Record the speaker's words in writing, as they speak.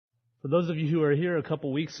For those of you who were here a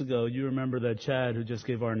couple weeks ago, you remember that Chad, who just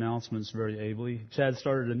gave our announcements very ably, Chad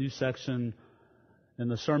started a new section in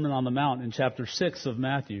the Sermon on the Mount in chapter 6 of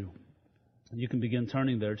Matthew. You can begin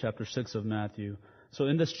turning there, chapter 6 of Matthew. So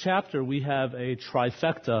in this chapter, we have a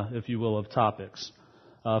trifecta, if you will, of topics.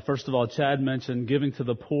 First of all, Chad mentioned giving to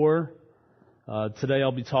the poor. Today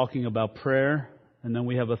I'll be talking about prayer. And then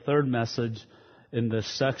we have a third message in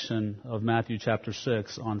this section of Matthew chapter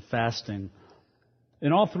 6 on fasting.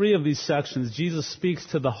 In all three of these sections, Jesus speaks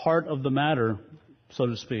to the heart of the matter, so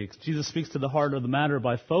to speak. Jesus speaks to the heart of the matter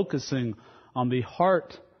by focusing on the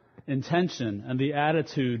heart intention and the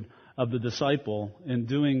attitude of the disciple in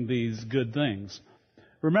doing these good things.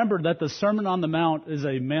 Remember that the Sermon on the Mount is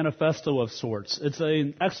a manifesto of sorts. It's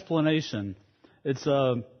an explanation. It's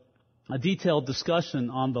a detailed discussion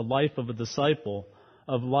on the life of a disciple,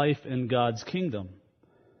 of life in God's kingdom.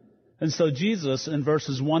 And so Jesus, in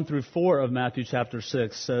verses 1 through 4 of Matthew chapter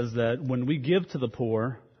 6, says that when we give to the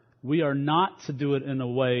poor, we are not to do it in a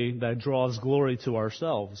way that draws glory to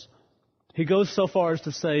ourselves. He goes so far as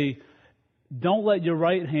to say, don't let your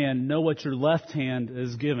right hand know what your left hand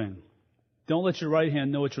is giving. Don't let your right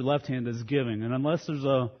hand know what your left hand is giving. And unless there's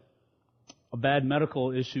a bad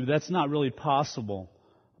medical issue, that's not really possible.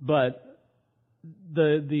 But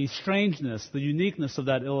the strangeness, the uniqueness of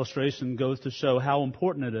that illustration goes to show how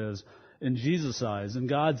important it is in Jesus' eyes, in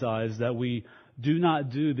God's eyes, that we do not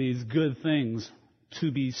do these good things to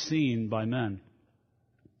be seen by men.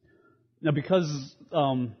 Now, because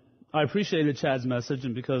I appreciated Chad's message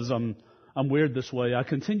and because I'm weird this way, I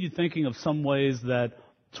continued thinking of some ways that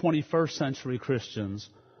 21st century Christians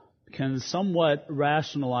can somewhat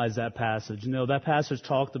rationalize that passage. You know, that passage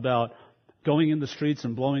talked about going in the streets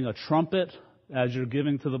and blowing a trumpet as you're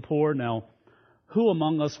giving to the poor. Now, who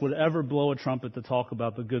among us would ever blow a trumpet to talk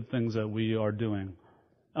about the good things that we are doing?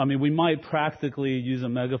 I mean, we might practically use a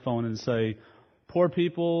megaphone and say, poor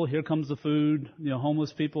people, here comes the food. You know,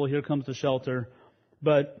 homeless people, here comes the shelter.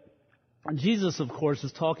 But Jesus, of course,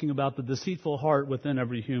 is talking about the deceitful heart within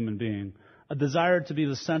every human being, a desire to be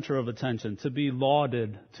the center of attention, to be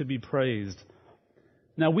lauded, to be praised.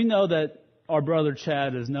 Now, we know that our brother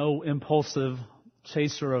Chad is no impulsive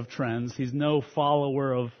chaser of trends. He's no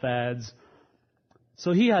follower of fads.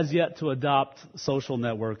 So he has yet to adopt social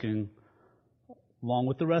networking along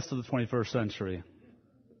with the rest of the 21st century.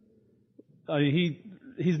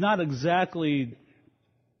 He's not exactly,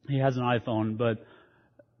 he has an iPhone, but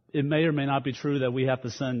it may or may not be true that we have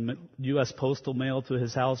to send U.S. postal mail to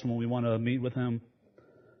his house when we want to meet with him.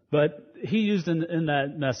 But he used in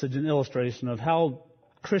that message an illustration of how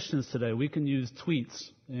Christians today, we can use tweets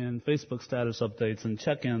and Facebook status updates and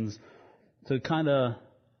check-ins to kind of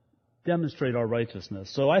demonstrate our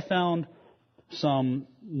righteousness. So I found some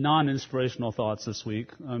non-inspirational thoughts this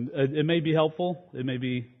week. It may be helpful. It may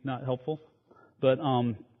be not helpful. But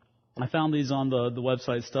I found these on the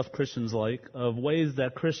website Stuff Christians Like, of ways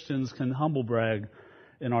that Christians can humble brag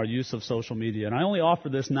in our use of social media. And I only offer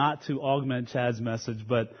this not to augment Chad's message,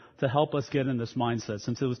 but to help us get in this mindset,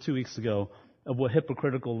 since it was 2 weeks ago, of what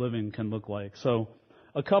hypocritical living can look like. So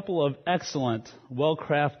a couple of excellent,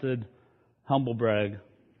 well-crafted humble brag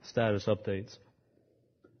status updates.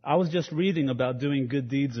 I was just reading about doing good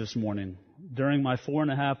deeds this morning during my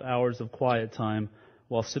 4.5 hours of quiet time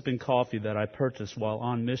while sipping coffee that I purchased while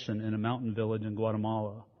on mission in a mountain village in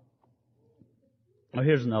Guatemala. Oh,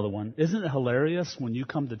 here's another one. Isn't it hilarious when you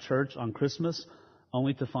come to church on Christmas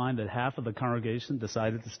only to find that half of the congregation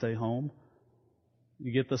decided to stay home?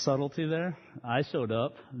 You get the subtlety there? I showed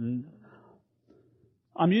up.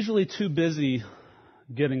 I'm usually too busy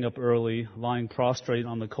getting up early, lying prostrate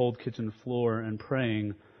on the cold kitchen floor and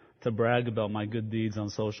praying to brag about my good deeds on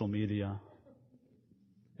social media.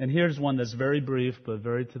 And here's one that's very brief but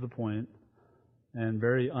very to the point and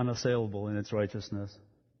very unassailable in its righteousness.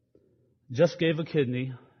 Just gave a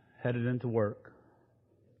kidney, headed into work.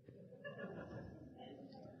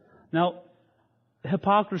 Now,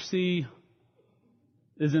 hypocrisy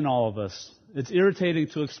is in all of us. It's irritating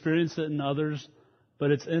to experience it in others,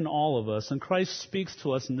 but it's in all of us. And Christ speaks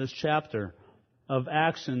to us in this chapter of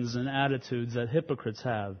actions and attitudes that hypocrites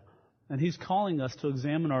have. And He's calling us to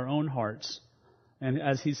examine our own hearts. And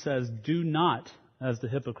as He says, do not as the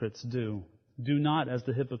hypocrites do. Do not as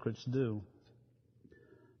the hypocrites do.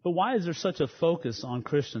 But why is there such a focus on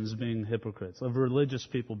Christians being hypocrites, of religious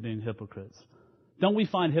people being hypocrites? Don't we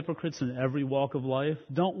find hypocrites in every walk of life?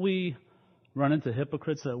 Don't we run into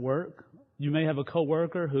hypocrites at work? You may have a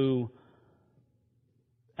coworker who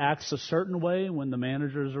acts a certain way when the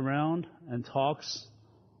manager is around and talks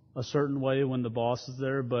a certain way when the boss is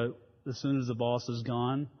there, but as soon as the boss is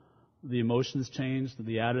gone, the emotions change,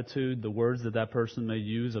 the attitude, the words that person may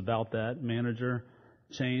use about that manager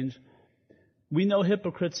change. We know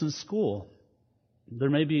hypocrites in school. There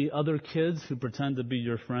may be other kids who pretend to be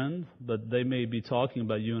your friend, but they may be talking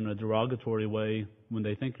about you in a derogatory way when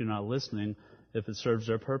they think you're not listening, if it serves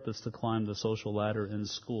their purpose to climb the social ladder in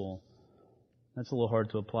school. That's a little hard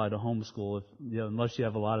to apply to homeschool unless you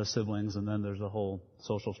have a lot of siblings, and then there's a whole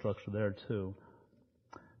social structure there too.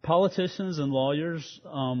 Politicians and lawyers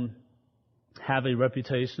have a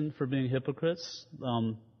reputation for being hypocrites,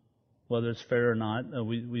 whether it's fair or not.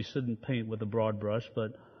 We shouldn't paint with a broad brush,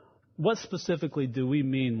 but what specifically do we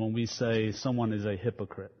mean when we say someone is a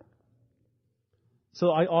hypocrite?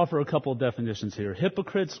 So I offer a couple of definitions here.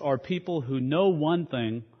 Hypocrites are people who know one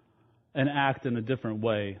thing and act in a different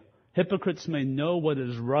way. Hypocrites may know what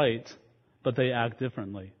is right, but they act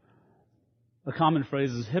differently. A common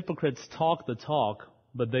phrase is hypocrites talk the talk,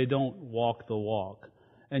 but they don't walk the walk.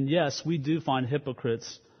 And yes, we do find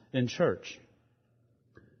hypocrites in church.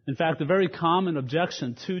 In fact, a very common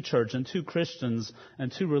objection to church and to Christians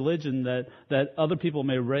and to religion that other people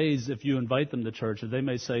may raise if you invite them to church is they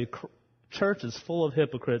may say, church is full of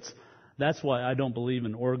hypocrites. That's why I don't believe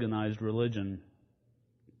in organized religion.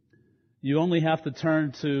 You only have to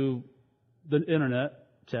turn to the internet,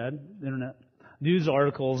 news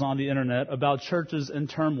articles on the internet about churches in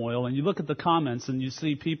turmoil, and you look at the comments and you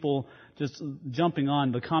see people just jumping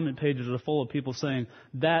on. The comment pages are full of people saying,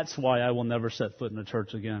 that's why I will never set foot in a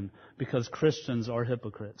church again, because Christians are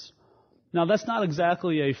hypocrites. Now, that's not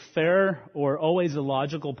exactly a fair or always a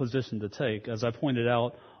logical position to take. As I pointed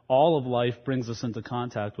out, all of life brings us into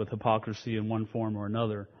contact with hypocrisy in one form or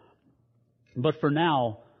another. But for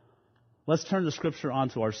now, let's turn the Scripture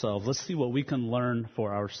onto ourselves. Let's see what we can learn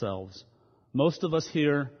for ourselves. Most of us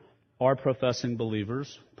here are professing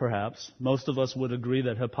believers, perhaps. Most of us would agree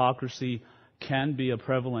that hypocrisy can be a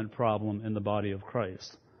prevalent problem in the body of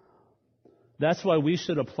Christ. That's why we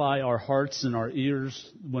should apply our hearts and our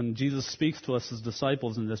ears when Jesus speaks to us as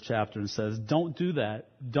disciples in this chapter and says, don't do that.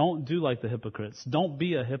 Don't do like the hypocrites. Don't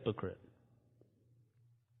be a hypocrite.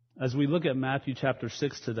 As we look at Matthew chapter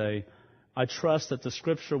 6 today, I trust that the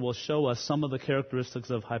Scripture will show us some of the characteristics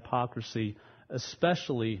of hypocrisy,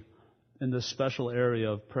 especially in this special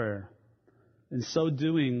area of prayer. In so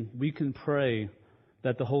doing, we can pray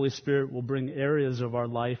that the Holy Spirit will bring areas of our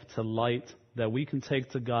life to light that we can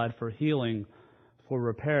take to God for healing, for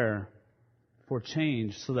repair, for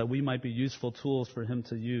change, so that we might be useful tools for Him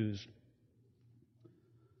to use.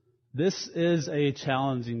 This is a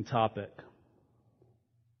challenging topic.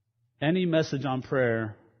 Any message on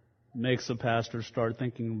prayer makes a pastor start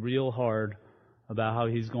thinking real hard about how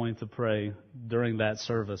he's going to pray during that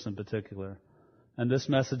service in particular. And this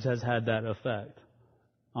message has had that effect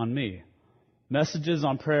on me. Messages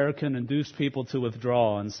on prayer can induce people to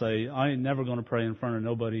withdraw and say, I ain't never going to pray in front of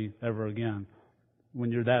nobody ever again.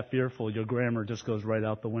 When you're that fearful, your grammar just goes right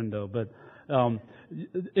out the window. But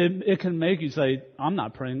it can make you say, I'm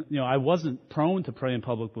not praying. I wasn't prone to pray in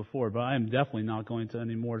public before, but I am definitely not going to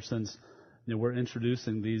anymore since we're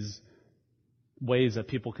introducing these ways that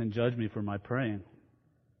people can judge me for my praying.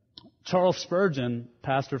 Charles Spurgeon,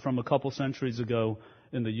 pastor from a couple centuries ago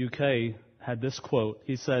in the UK, had this quote.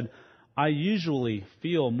 He said, I usually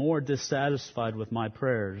feel more dissatisfied with my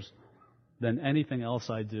prayers than anything else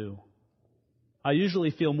I do. I usually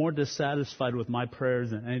feel more dissatisfied with my prayers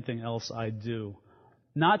than anything else I do.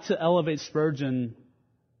 Not to elevate Spurgeon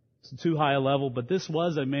to too high a level, but this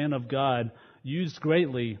was a man of God used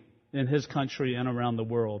greatly in his country and around the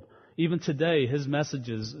world. Even today, his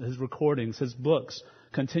messages, his recordings, his books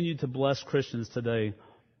continue to bless Christians today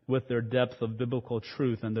with their depth of biblical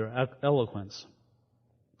truth and their eloquence.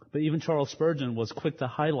 But even Charles Spurgeon was quick to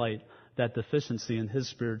highlight that deficiency in his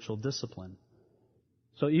spiritual discipline.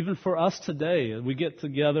 So even for us today, we get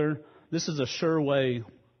together, this is a sure way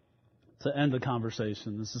to end the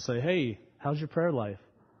conversation, is to say, hey, how's your prayer life?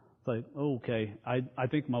 It's like, oh, okay, I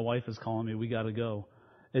think my wife is calling me, we got to go.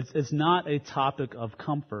 It's not a topic of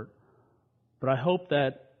comfort. But I hope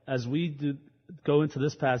that as we go into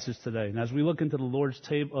this passage today, and as we look into the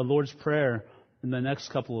Lord's Prayer in the next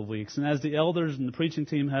couple of weeks, and as the elders and the preaching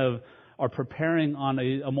team are preparing on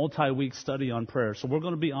a multi-week study on prayer, so we're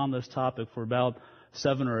going to be on this topic for about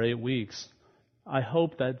 7 or 8 weeks. I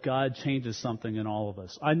hope that God changes something in all of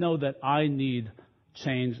us. I know that I need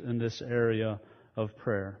change in this area of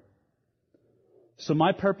prayer. So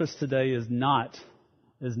my purpose today is not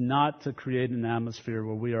to create an atmosphere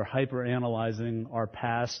where we are hyper-analyzing our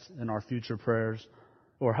past and our future prayers,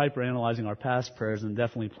 or hyper-analyzing our past prayers and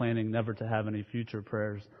definitely planning never to have any future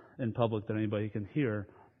prayers in public that anybody can hear.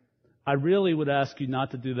 I really would ask you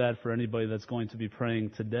not to do that for anybody that's going to be praying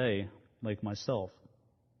today, like myself.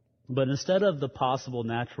 But instead of the possible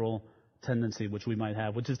natural tendency which we might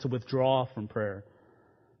have, which is to withdraw from prayer,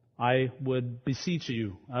 I would beseech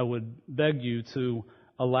you, I would beg you to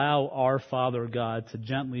allow our Father God to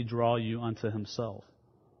gently draw you unto Himself.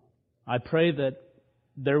 I pray that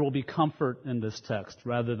there will be comfort in this text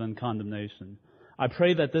rather than condemnation. I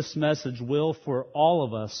pray that this message will, for all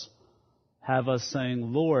of us, have us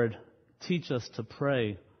saying, Lord, teach us to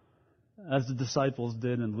pray, as the disciples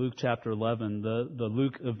did in Luke chapter 11, the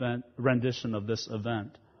Luke rendition of this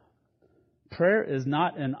event. Prayer is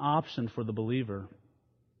not an option for the believer.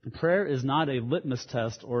 Prayer is not a litmus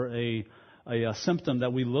test or a symptom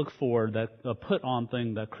that we look for, that a put-on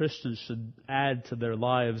thing that Christians should add to their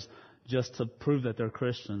lives just to prove that they're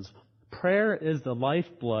Christians. Prayer is the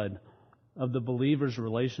lifeblood of the believer's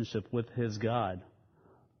relationship with his God.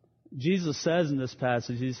 Jesus says in this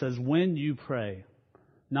passage, He says, when you pray,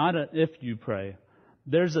 not if you pray.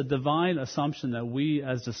 There's a divine assumption that we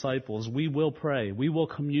as disciples, we will pray. We will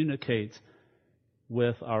communicate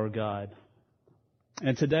with our God.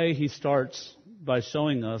 And today He starts by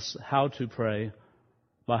showing us how to pray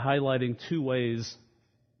by highlighting two ways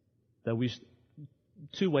that we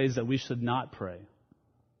should not pray.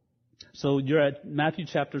 So you're at Matthew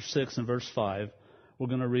chapter 6 and verse 5. We're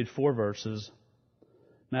going to read 4 verses.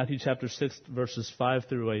 Matthew chapter 6, verses 5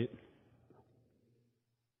 through 8.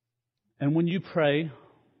 And when you pray,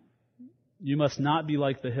 you must not be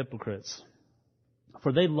like the hypocrites,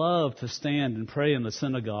 for they love to stand and pray in the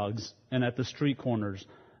synagogues and at the street corners,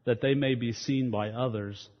 that they may be seen by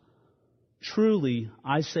others. Truly,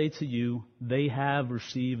 I say to you, they have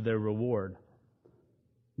received their reward.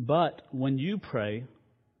 But when you pray,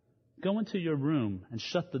 go into your room and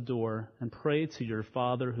shut the door and pray to your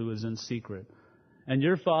Father who is in secret. And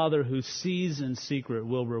your Father who sees in secret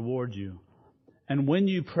will reward you. And when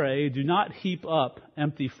you pray, do not heap up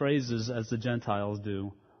empty phrases as the Gentiles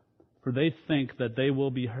do, for they think that they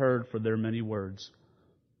will be heard for their many words.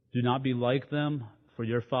 Do not be like them, for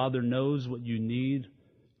your Father knows what you need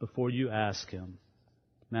before you ask Him.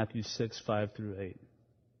 Matthew 6, 5 through 8.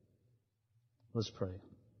 Let's pray.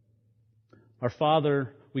 Our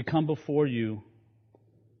Father, we come before you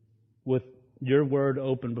with your word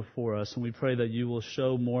open before us, and we pray that you will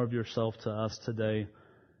show more of yourself to us today,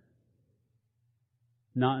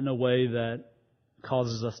 not in a way that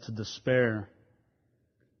causes us to despair,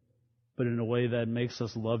 but in a way that makes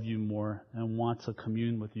us love you more and want to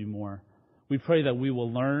commune with you more. We pray that we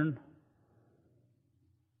will learn,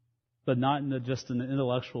 but not just in an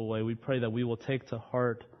intellectual way. We pray that we will take to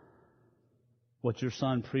heart what your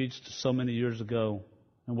Son preached so many years ago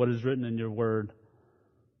and what is written in your word,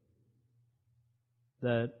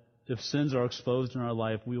 that if sins are exposed in our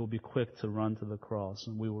life, we will be quick to run to the cross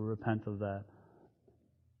and we will repent of that.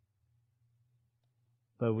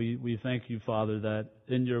 But we thank you, Father, that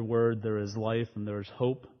in your word there is life and there is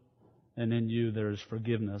hope, and in you there is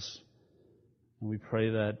forgiveness. And we pray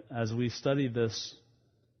that as we study this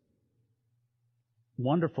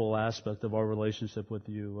wonderful aspect of our relationship with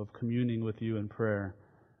you, of communing with you in prayer,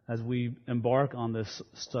 as we embark on this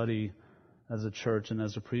study as a church and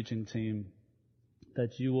as a preaching team,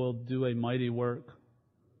 that you will do a mighty work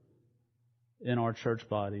in our church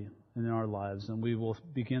body and in our lives, and we will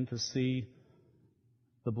begin to see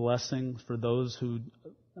the blessings for those who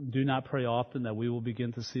do not pray often, that we will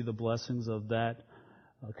begin to see the blessings of that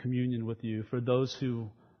communion with you. For those who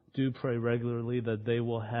do pray regularly, that they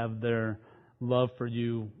will have their love for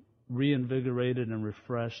you reinvigorated and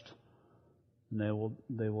refreshed, and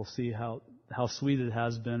they will see how sweet it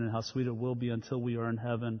has been and how sweet it will be until we are in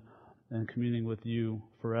heaven and communing with you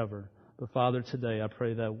forever. But Father, today I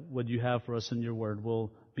pray that what you have for us in your word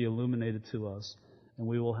will be illuminated to us, and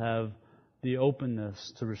we will have the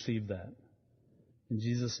openness to receive that. In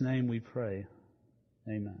Jesus' name we pray.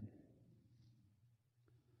 Amen.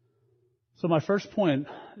 So my first point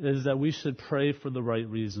is that we should pray for the right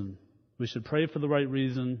reason. We should pray for the right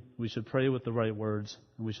reason, we should pray with the right words,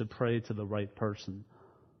 and we should pray to the right person.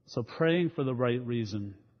 So praying for the right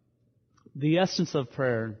reason. The essence of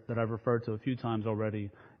prayer that I've referred to a few times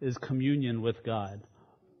already is communion with God.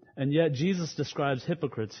 And yet Jesus describes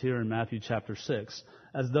hypocrites here in Matthew chapter 6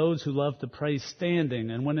 as those who love to pray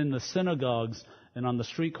standing and when in the synagogues and on the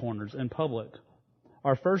street corners in public.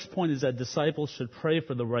 Our first point is that disciples should pray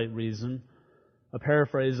for the right reason. A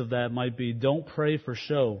paraphrase of that might be, don't pray for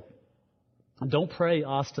show. Don't pray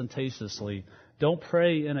ostentatiously. Don't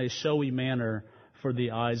pray in a showy manner for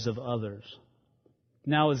the eyes of others.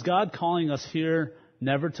 Now, is God calling us here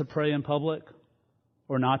never to pray in public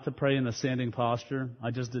or not to pray in a standing posture? I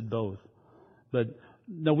just did both. But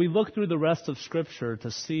Now we look through the rest of Scripture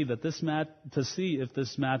to see that if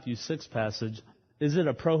this Matthew 6 passage, is it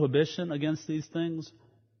a prohibition against these things?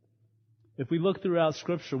 If we look throughout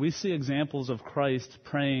Scripture, we see examples of Christ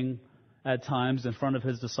praying at times in front of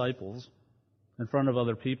his disciples, in front of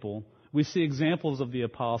other people. We see examples of the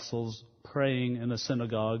apostles praying in the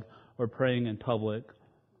synagogue or praying in public.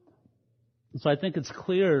 So I think it's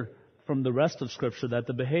clear from the rest of Scripture that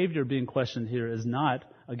the behavior being questioned here is not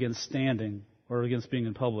against standing or against being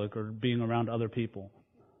in public or being around other people.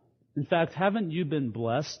 In fact, haven't you been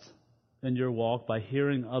blessed in your walk by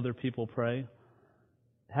hearing other people pray?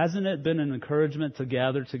 Hasn't it been an encouragement to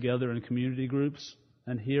gather together in community groups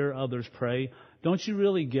and hear others pray? Don't you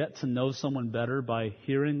really get to know someone better by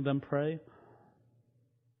hearing them pray?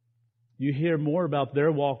 You hear more about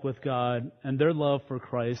their walk with God and their love for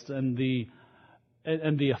Christ and the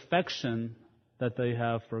affection that they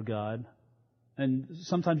have for God. And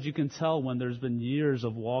sometimes you can tell when there's been years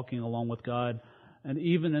of walking along with God, and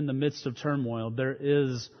even in the midst of turmoil,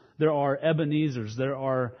 there are Ebenezers, there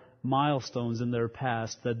are milestones in their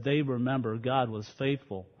past that they remember God was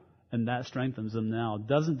faithful, and that strengthens them now.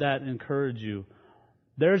 Doesn't that encourage you?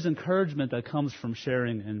 There's encouragement that comes from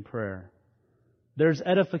sharing in prayer. There's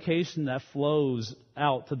edification that flows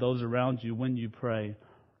out to those around you when you pray.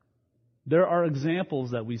 There are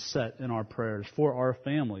examples that we set in our prayers for our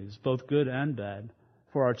families, both good and bad,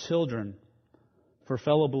 for our children, for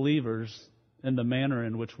fellow believers, in the manner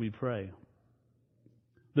in which we pray.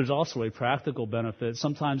 There's also a practical benefit.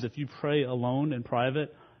 Sometimes if you pray alone in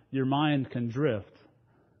private, your mind can drift.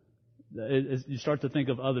 You start to think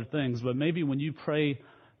of other things, but maybe when you pray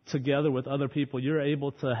together with other people, you're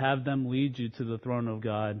able to have them lead you to the throne of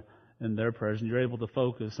God in their prayers, and you're able to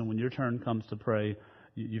focus, and when your turn comes to pray,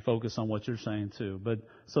 you focus on what you're saying too.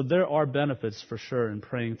 So there are benefits for sure in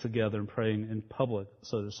praying together and praying in public,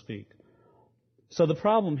 so to speak. So the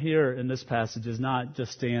problem here in this passage is not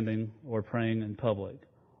just standing or praying in public.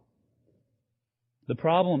 The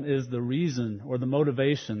problem is the reason or the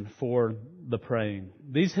motivation for the praying.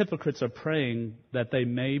 These hypocrites are praying that they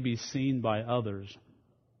may be seen by others.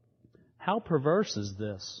 How perverse is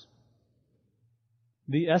this?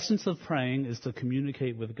 The essence of praying is to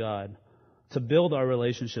communicate with God, to build our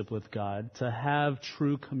relationship with God, to have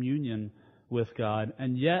true communion with God,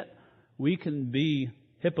 and yet we can be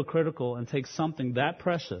hypocritical and take something that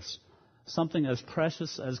precious, something as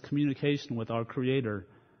precious as communication with our Creator,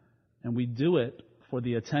 and we do it for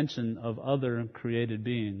the attention of other created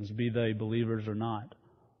beings, be they believers or not.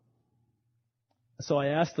 So I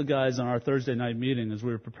asked the guys on our Thursday night meeting as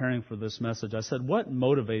we were preparing for this message, I said, what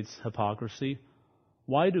motivates hypocrisy?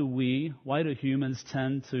 Why do humans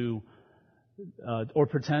tend to or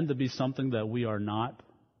pretend to be something that we are not?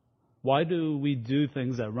 Why do we do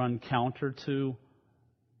things that run counter to,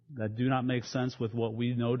 that do not make sense with what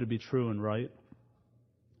we know to be true and right?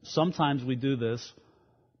 Sometimes we do this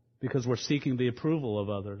because we're seeking the approval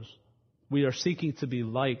of others. We are seeking to be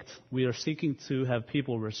liked. We are seeking to have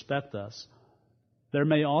people respect us. There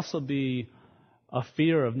may also be a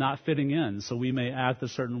fear of not fitting in, so we may act a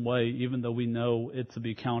certain way even though we know it to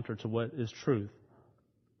be counter to what is truth.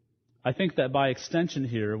 I think that by extension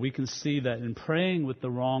here, we can see that in praying with the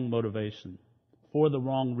wrong motivation, for the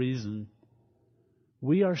wrong reason,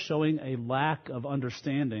 we are showing a lack of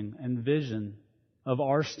understanding and vision of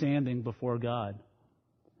our standing before God.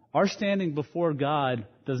 Our standing before God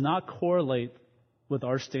does not correlate with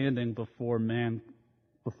our standing before man,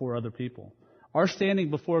 before other people. Our standing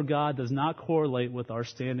before God does not correlate with our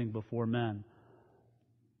standing before men.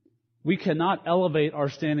 We cannot elevate our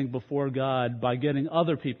standing before God by getting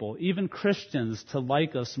other people, even Christians, to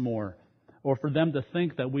like us more, or for them to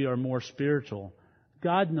think that we are more spiritual.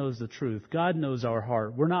 God knows the truth. God knows our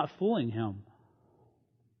heart. We're not fooling Him.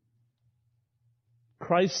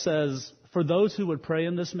 Christ says, for those who would pray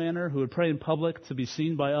in this manner, who would pray in public to be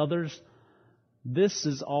seen by others, this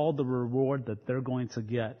is all the reward that they're going to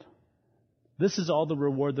get. This is all the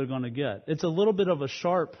reward they're going to get. It's a little bit of a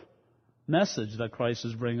sharp message that Christ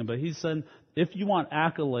is bringing, but He said, if you want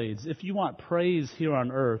accolades, if you want praise here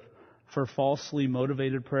on earth for falsely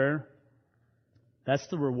motivated prayer, that's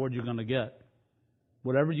the reward you're going to get.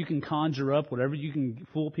 Whatever you can conjure up, whatever you can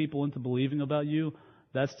fool people into believing about you,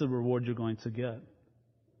 that's the reward you're going to get.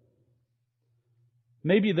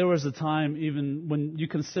 Maybe there was a time even when you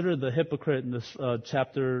consider the hypocrite in this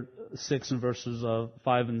chapter 6 and verses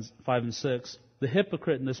 5 and 6, the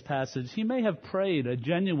hypocrite in this passage, he may have prayed a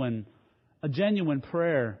genuine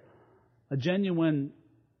prayer, a genuine,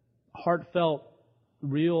 heartfelt,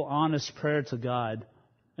 real, honest prayer to God.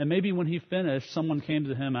 And maybe when he finished, someone came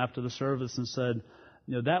to him after the service and said,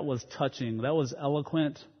 that was touching, that was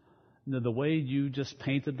eloquent, The way you just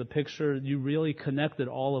painted the picture, you really connected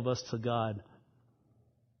all of us to God.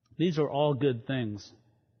 These are all good things.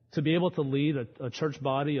 To be able to lead a church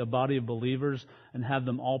body, a body of believers, and have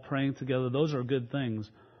them all praying together, those are good things.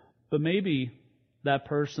 But maybe that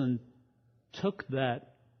person took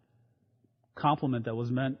that compliment that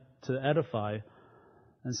was meant to edify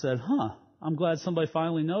and said, I'm glad somebody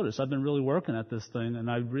finally noticed. I've been really working at this thing,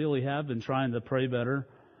 and I really have been trying to pray better,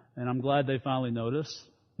 and I'm glad they finally noticed.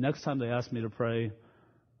 Next time they ask me to pray,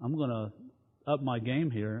 I'm going to up my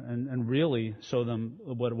game here and really show them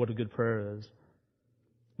what a good prayer is.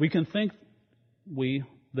 We can think, the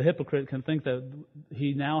hypocrite can think that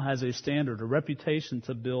he now has a standard, a reputation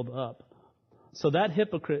to build up. So that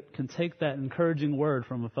hypocrite can take that encouraging word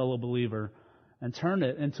from a fellow believer and turn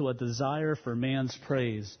it into a desire for man's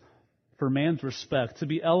praise, for man's respect, to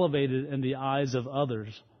be elevated in the eyes of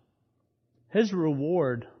others. His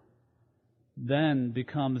reward then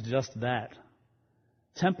becomes just that,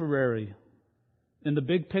 temporary, in the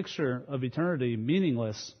big picture of eternity,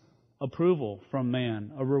 meaningless approval from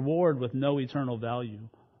man, a reward with no eternal value.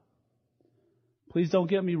 Please don't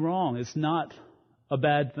get me wrong. It's not a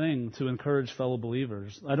bad thing to encourage fellow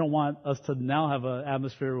believers. I don't want us to now have an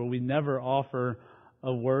atmosphere where we never offer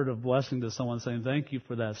a word of blessing to someone saying, thank you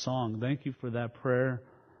for that song. Thank you for that prayer.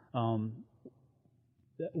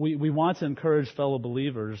 We want to encourage fellow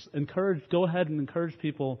believers. Go ahead and encourage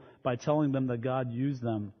people by telling them that God used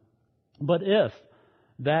them. But if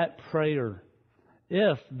that prayer,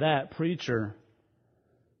 if that preacher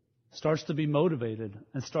starts to be motivated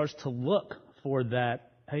and starts to look for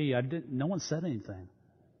that, hey, no one said anything.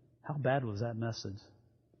 How bad was that message?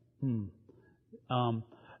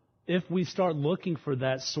 If we start looking for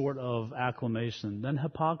that sort of acclamation, then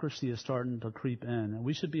hypocrisy is starting to creep in. And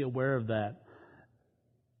we should be aware of that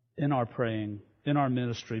in our praying, in our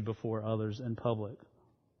ministry before others in public.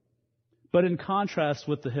 But in contrast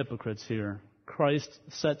with the hypocrites here, Christ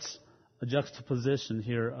sets a juxtaposition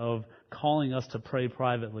here of calling us to pray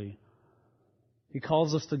privately. He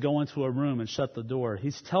calls us to go into a room and shut the door.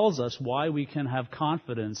 He tells us why we can have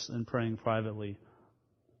confidence in praying privately.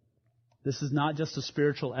 This is not just a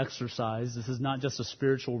spiritual exercise. This is not just a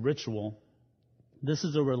spiritual ritual. This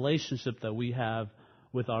is a relationship that we have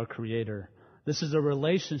with our Creator. This is a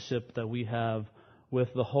relationship that we have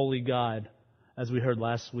with the Holy God, as we heard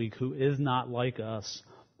last week, who is not like us.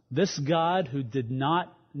 This God who did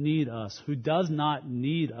not need us, who does not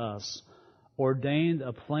need us, ordained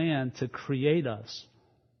a plan to create us.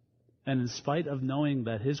 And in spite of knowing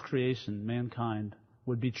that His creation, mankind,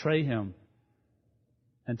 would betray Him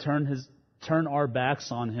and turn our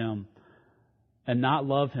backs on Him and not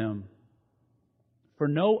love Him, for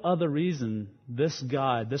no other reason, this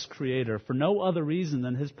God, this Creator, for no other reason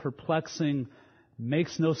than His perplexing,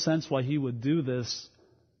 makes no sense why He would do this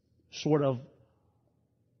sort of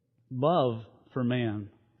love for man.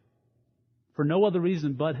 For no other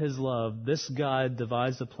reason but His love, this God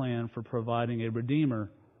devised a plan for providing a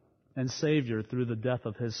Redeemer and Savior through the death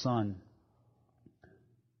of His Son.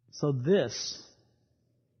 So this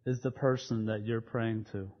is the person that you're praying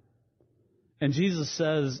to. And Jesus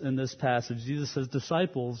says in this passage, Jesus says,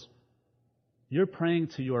 disciples, you're praying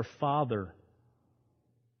to your Father.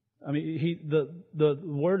 I mean, the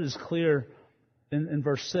word is clear in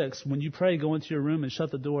verse 6. When you pray, go into your room and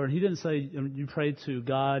shut the door. And He didn't say you pray to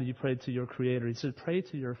God, you pray to your Creator. He said, pray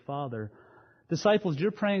to your Father. Disciples,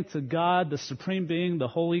 you're praying to God, the Supreme Being, the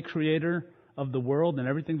Holy Creator of the world and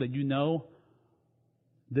everything that you know.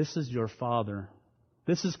 This is your Father.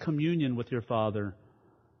 This is communion with your Father.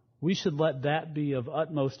 We should let that be of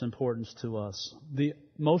utmost importance to us. The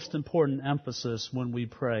most important emphasis when we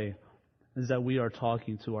pray is that we are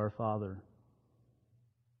talking to our Father.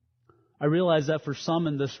 I realize that for some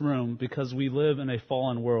in this room, because we live in a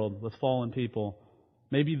fallen world with fallen people,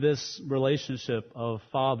 maybe this relationship of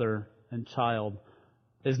father and child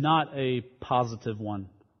is not a positive one.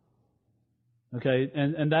 Okay?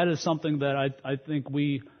 And that is something that I think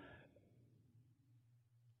we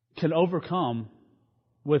can overcome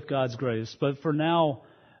with God's grace. But for now,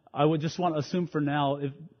 I would just want to assume for now,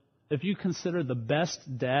 if you consider the best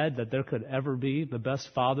dad that there could ever be, the best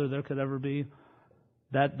father there could ever be,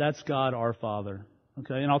 that's God our Father.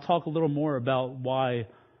 Okay? And I'll talk a little more about why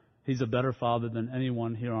He's a better Father than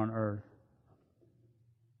anyone here on earth.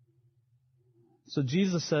 So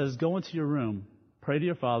Jesus says, go into your room, pray to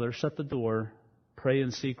your Father, shut the door, pray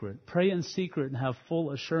in secret. Pray in secret and have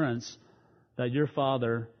full assurance that your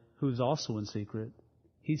Father, who's also in secret,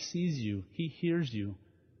 He sees you, He hears you,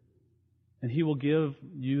 and He will give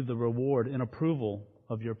you the reward and approval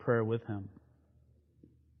of your prayer with Him.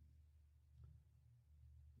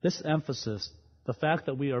 This emphasis the fact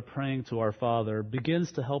that we are praying to our Father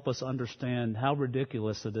begins to help us understand how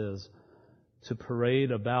ridiculous it is to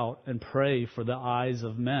parade about and pray for the eyes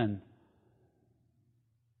of men.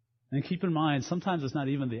 And keep in mind, sometimes it's not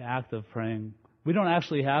even the act of praying. We don't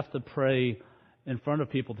actually have to pray in front of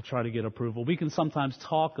people to try to get approval. We can sometimes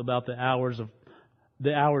talk about the hours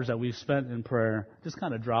that we've spent in prayer, just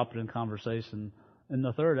kind of drop it in conversation. In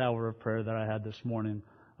the third hour of prayer that I had this morning,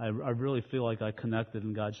 I really feel like I connected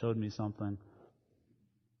and God showed me something.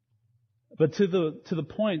 But to the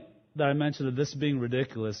point that I mentioned of this being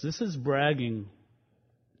ridiculous, this is bragging.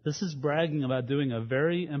 This is bragging about doing a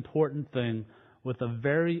very important thing with a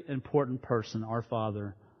very important person, our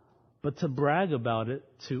Father, but to brag about it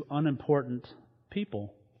to unimportant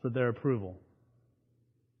people for their approval.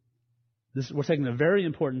 We're taking a very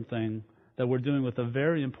important thing that we're doing with a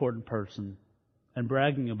very important person and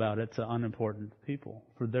bragging about it to unimportant people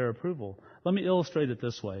for their approval. Let me illustrate it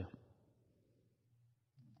this way.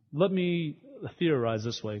 Let me theorize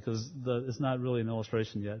this way, because it's not really an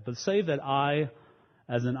illustration yet. But say that I,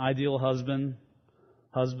 as an ideal husband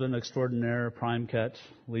extraordinaire, prime catch,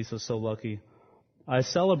 Lisa's so lucky, I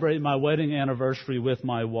celebrate my wedding anniversary with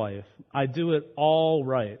my wife. I do it all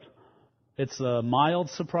right. It's a mild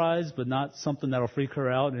surprise, but not something that'll freak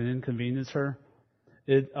her out and inconvenience her.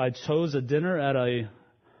 I chose a dinner at a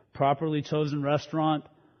properly chosen restaurant,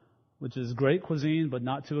 which is great cuisine, but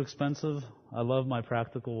not too expensive. I love my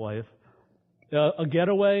practical wife. A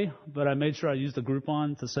getaway, but I made sure I used a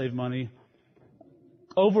Groupon to save money.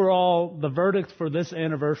 Overall, the verdict for this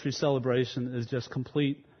anniversary celebration is just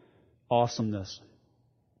complete awesomeness.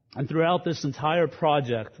 And throughout this entire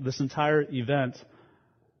project, this entire event,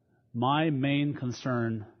 my main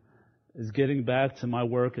concern is getting back to my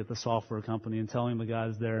work at the software company and telling the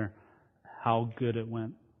guys there how good it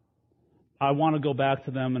went. I want to go back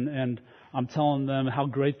to them and I'm telling them how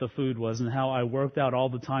great the food was and how I worked out all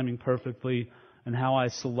the timing perfectly and how I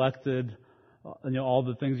selected all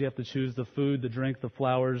the things you have to choose, the food, the drink, the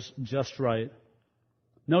flowers, just right.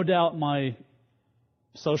 No doubt my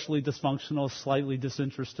socially dysfunctional, slightly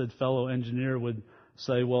disinterested fellow engineer would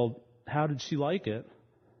say, well, how did she like it?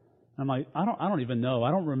 I'm like, I don't even know. I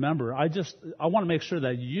don't remember. I want to make sure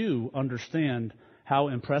that you understand how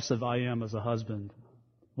impressive I am as a husband.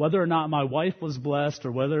 Whether or not my wife was blessed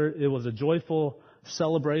or whether it was a joyful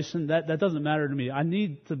celebration, that doesn't matter to me.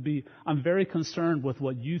 I'm very concerned with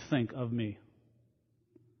what you think of me.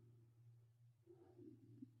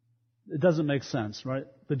 It doesn't make sense, right?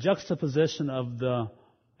 The juxtaposition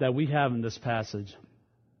that we have in this passage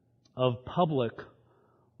of public,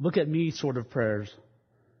 look at me sort of prayers,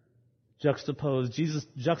 Jesus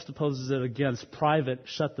juxtaposes it against private,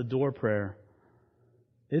 shut the door prayer.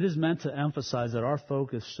 It is meant to emphasize that our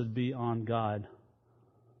focus should be on God.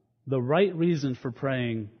 The right reason for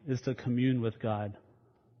praying is to commune with God.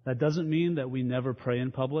 That doesn't mean that we never pray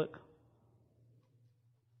in public.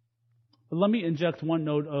 But let me inject one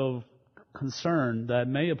note of concern that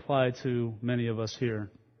may apply to many of us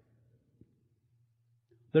here.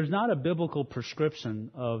 There's not a biblical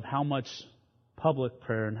prescription of how much public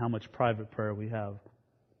prayer and how much private prayer we have.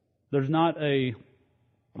 There's not a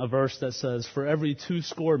verse that says, for every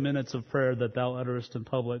 80 minutes of prayer that thou utterest in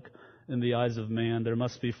public in the eyes of man, there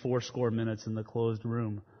must be 80 minutes in the closed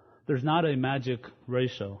room. There's not a magic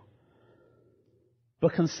ratio.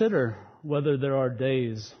 But consider whether there are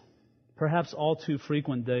days, perhaps all too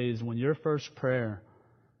frequent days, when your first prayer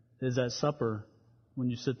is at supper when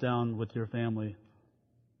you sit down with your family.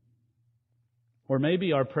 Or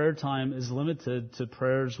maybe our prayer time is limited to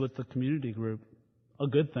prayers with the community group. A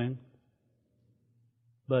good thing.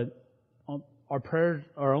 But our prayers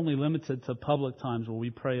are only limited to public times where we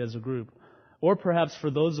pray as a group. Or perhaps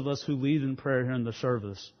for those of us who lead in prayer here in the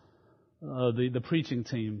service, the preaching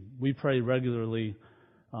team, we pray regularly.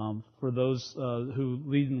 For those who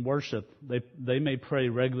lead in worship, they may pray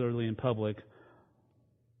regularly in public.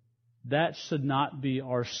 That should not be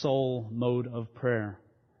our sole mode of prayer.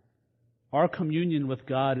 Our communion with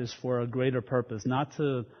God is for a greater purpose, not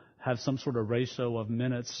to have some sort of ratio of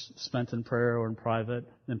minutes spent in prayer or in private,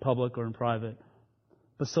 in public or in private,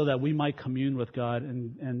 but so that we might commune with God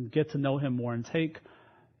and get to know Him more and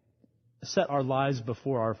set our lives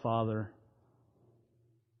before our Father.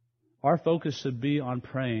 Our focus should be on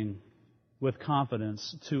praying with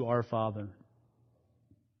confidence to our Father.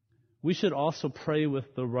 We should also pray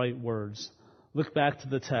with the right words. Look back to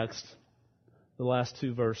the text, the last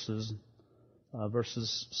two verses,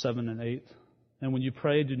 verses 7 and 8. And when you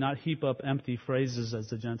pray, do not heap up empty phrases as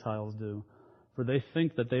the Gentiles do, for they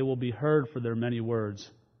think that they will be heard for their many words.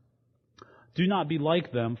 Do not be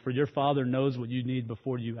like them, for your Father knows what you need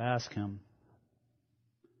before you ask Him.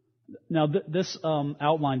 Now, this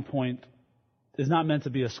outline point is not meant to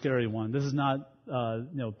be a scary one. This is not,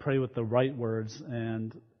 pray with the right words,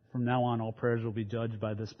 and from now on all prayers will be judged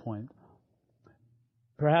by this point.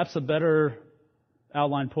 Perhaps a better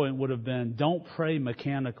outline point would have been, don't pray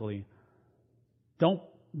mechanically.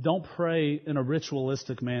 Don't pray in a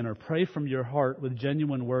ritualistic manner. Pray from your heart with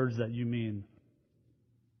genuine words that you mean.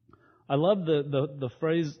 I love the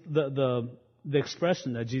phrase, the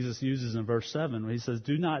expression that Jesus uses in verse 7, where he says,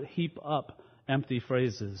 do not heap up empty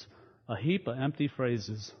phrases. A heap of empty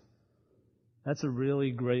phrases. That's a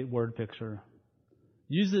really great word picture.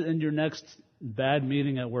 Use it in your next bad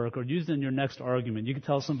meeting at work, or use it in your next argument. You can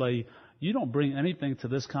tell somebody, you don't bring anything to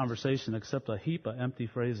this conversation except a heap of empty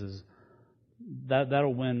phrases.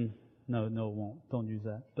 That'll win. No, it won't. Don't use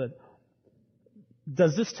that. But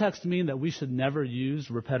does this text mean that we should never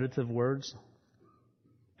use repetitive words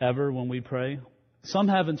ever when we pray? Some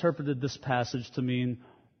have interpreted this passage to mean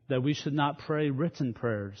that we should not pray written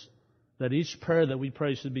prayers, that each prayer that we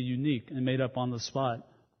pray should be unique and made up on the spot.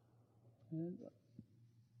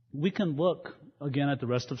 We can look again at the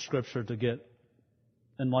rest of Scripture to get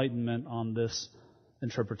enlightenment on this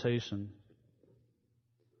interpretation.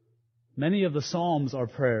 Many of the Psalms are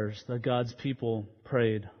prayers that God's people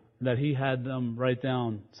prayed, that He had them write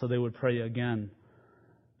down so they would pray again.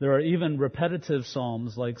 There are even repetitive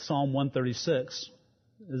Psalms, like Psalm 136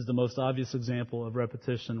 is the most obvious example of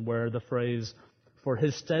repetition, where the phrase, "For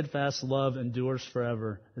His steadfast love endures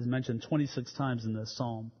forever," is mentioned 26 times in this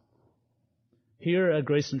psalm. Here at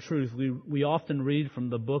Grace and Truth, we often read from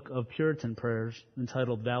the book of Puritan prayers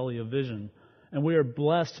entitled Valley of Vision. And we are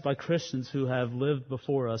blessed by Christians who have lived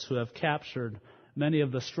before us, who have captured many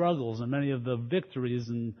of the struggles and many of the victories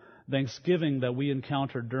and thanksgiving that we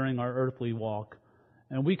encountered during our earthly walk.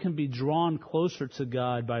 And we can be drawn closer to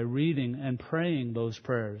God by reading and praying those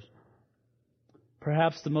prayers.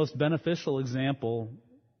 Perhaps the most beneficial example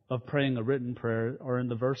of praying a written prayer are in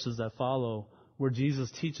the verses that follow, where Jesus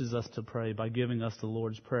teaches us to pray by giving us the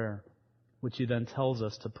Lord's Prayer, which He then tells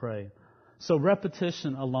us to pray. So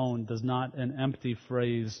repetition alone does not an empty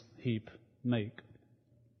phrase heap make.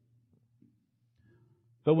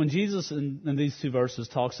 But when Jesus in these two verses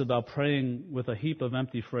talks about praying with a heap of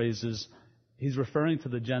empty phrases, He's referring to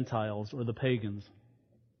the Gentiles or the pagans.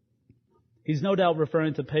 He's no doubt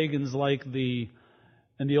referring to pagans like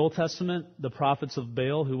in the Old Testament, the prophets of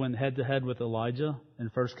Baal who went head-to-head with Elijah in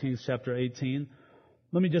 1 Kings chapter 18.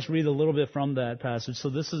 Let me just read a little bit from that passage. So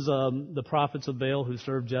this is the prophets of Baal who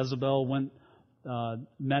served Jezebel,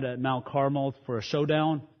 met at Mount Carmel for a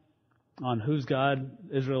showdown on whose God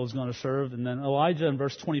Israel is going to serve. And then Elijah in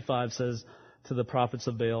verse 25 says to the prophets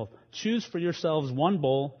of Baal, "Choose for yourselves one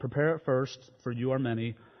bull, prepare it first, for you are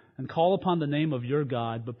many, and call upon the name of your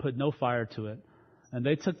God, but put no fire to it." And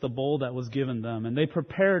they took the bull that was given them, and they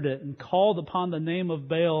prepared it and called upon the name of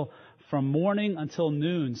Baal from morning until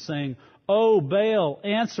noon, saying, "O Baal,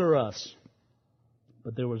 answer us."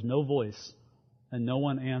 But there was no voice, and no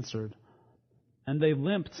one answered. And they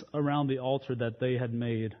limped around the altar that they had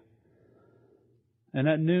made. And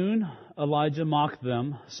at noon, Elijah mocked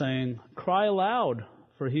them, saying, "Cry aloud,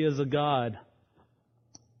 for he is a god.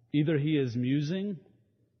 Either he is musing,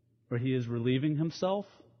 or he is relieving himself,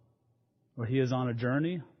 or he is on a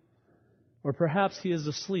journey, or perhaps he is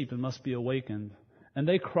asleep and must be awakened." And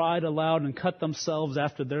they cried aloud and cut themselves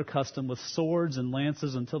after their custom with swords and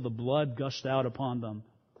lances until the blood gushed out upon them.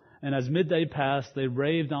 And as midday passed, they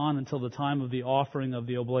raved on until the time of the offering of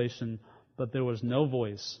the oblation, but there was no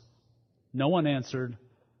voice. No one answered.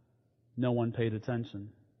 No one paid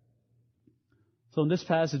attention. So in this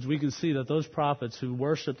passage, we can see that those prophets who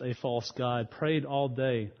worshipped a false god prayed all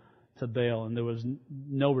day to Baal, and there was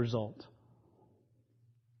no result.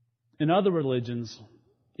 In other religions,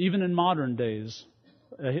 even in modern days,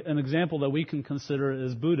 an example that we can consider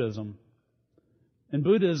is Buddhism. In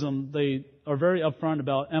Buddhism, they are very upfront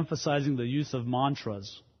about emphasizing the use of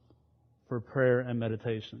mantras for prayer and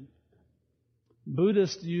meditation.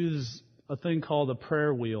 Buddhists use a thing called a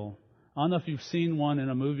prayer wheel. I don't know if you've seen one in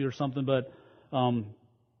a movie or something, but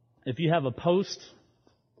if you have a post,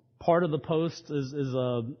 part of the post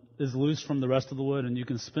is loose from the rest of the wood, and you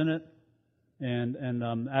can spin it.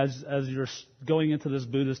 And as you're going into this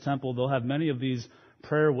Buddhist temple, they'll have many of these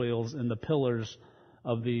prayer wheels in the pillars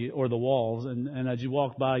of the walls, and as you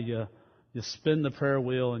walk by, you spin the prayer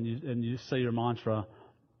wheel and you say your mantra.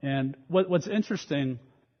 And what's interesting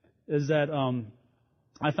is that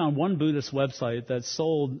I found one Buddhist website that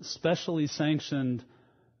sold specially sanctioned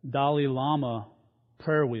Dalai Lama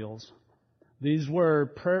prayer wheels. These were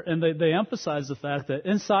prayer, and they emphasize the fact that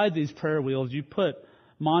inside these prayer wheels you put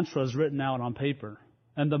mantras written out on paper.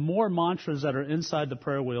 And the more mantras that are inside the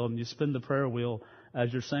prayer wheel, and you spin the prayer wheel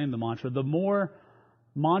as you're saying the mantra, the more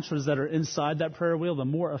mantras that are inside that prayer wheel, the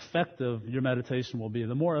more effective your meditation will be,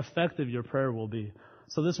 the more effective your prayer will be.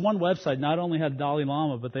 So this one website not only had Dalai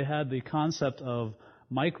Lama, but they had the concept of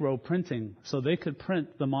micro printing. So they could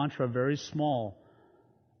print the mantra very small,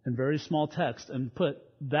 in very small text, and put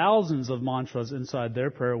thousands of mantras inside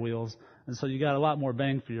their prayer wheels. And so you got a lot more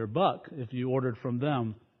bang for your buck if you ordered from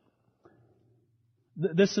them.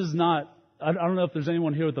 This is not, I don't know if there's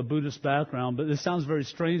anyone here with a Buddhist background, but this sounds very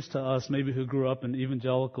strange to us, maybe who grew up in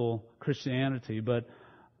evangelical Christianity. But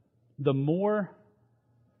the more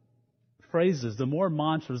phrases, the more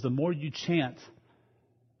mantras, the more you chant,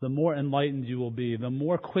 the more enlightened you will be, the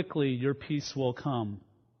more quickly your peace will come.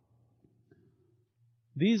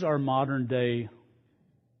 These are modern day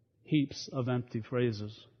heaps of empty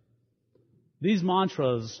phrases. These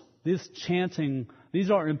mantras, this chanting, these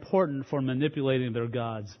are important for manipulating their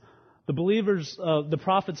gods. The believers, the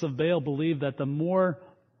prophets of Baal believed that the more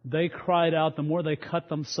they cried out, the more they cut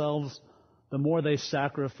themselves, the more they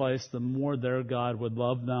sacrificed, the more their God would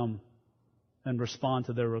love them and respond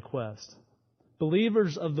to their request.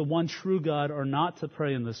 Believers of the one true God are not to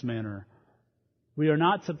pray in this manner. We are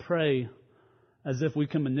not to pray as if we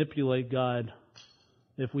can manipulate God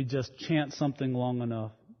if we just chant something long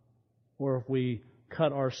enough or if we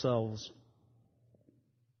cut ourselves.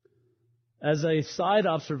 As a side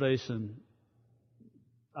observation,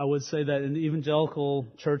 I would say that in evangelical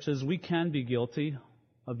churches, we can be guilty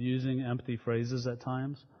of using empty phrases at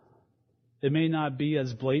times. It may not be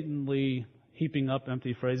as blatantly heaping up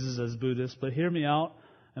empty phrases as Buddhists, but hear me out,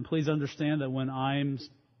 and please understand that when I'm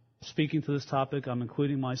speaking to this topic, I'm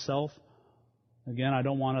including myself. Again, I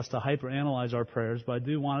don't want us to hyperanalyze our prayers, but I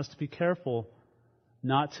do want us to be careful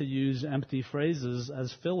not to use empty phrases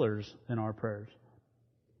as fillers in our prayers.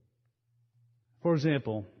 For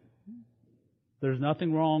example, there's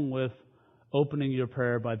nothing wrong with opening your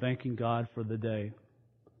prayer by thanking God for the day,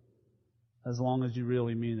 as long as you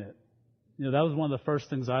really mean it. You know, that was one of the first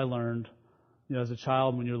things I learned, as a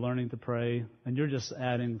child when you're learning to pray, and you're just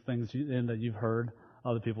adding things in that you've heard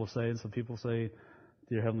other people say. And so people say,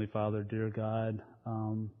 "Dear Heavenly Father, dear God,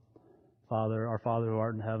 Father, our Father who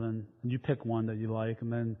art in heaven," and you pick one that you like,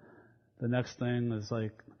 and then the next thing is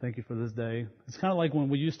like, "Thank you for this day." It's kind of like when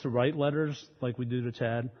we used to write letters, like we do to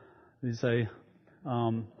Chad. You say,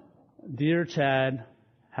 "Dear Chad,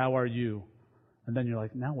 how are you?" And then you're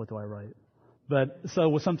like, "Now what do I write?" But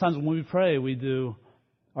so sometimes when we pray, we do,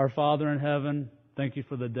 "Our Father in heaven, thank you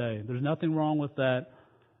for the day." There's nothing wrong with that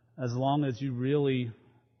as long as you really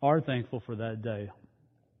are thankful for that day.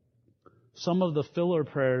 Some of the filler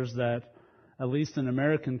prayers that, at least in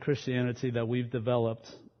American Christianity, that we've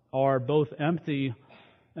developed are both empty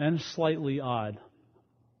and slightly odd.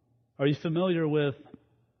 Are you familiar with,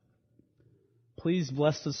 "Please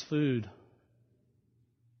bless this food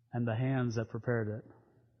and the hands that prepared it"?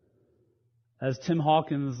 As Tim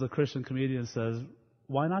Hawkins, the Christian comedian, says,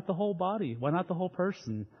 why not the whole body? Why not the whole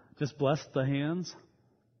person? Just bless the hands.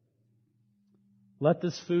 Let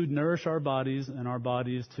this food nourish our bodies and our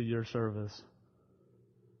bodies to your service.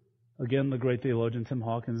 Again, the great theologian Tim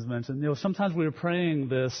Hawkins mentioned, sometimes we're praying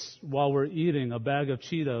this while we're eating a bag of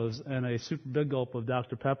Cheetos and a super big gulp of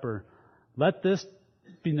Dr. Pepper. Let this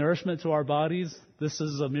be nourishment to our bodies. This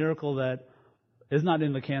is a miracle that is not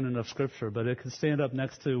in the canon of Scripture, but it can stand up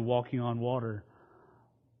next to walking on water.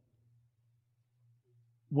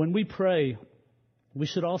 When we pray, we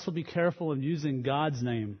should also be careful in using God's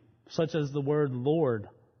name, such as the word Lord,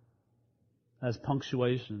 as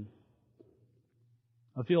punctuation.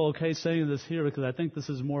 I feel okay saying this here because I think this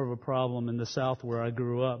is more of a problem in the South where I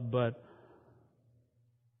grew up, but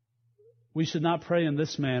we should not pray in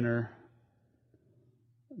this manner.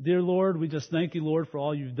 "Dear Lord, we just thank you, Lord, for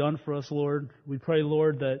all you've done for us, Lord. We pray,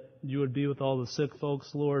 Lord, that you would be with all the sick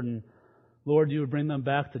folks, Lord, and Lord, you would bring them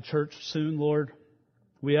back to church soon, Lord.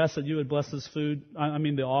 We ask that you would bless this food,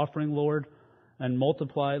 the offering, Lord, and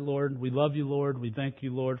multiply it, Lord. We love you, Lord. We thank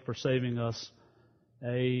you, Lord, for saving us.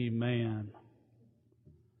 Amen."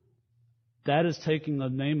 That is taking the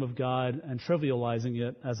name of God and trivializing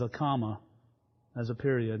it as a comma, as a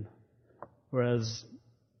period, whereas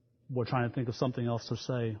we're trying to think of something else to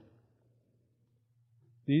say.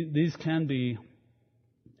 These can be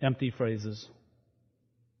empty phrases.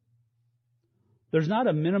 There's not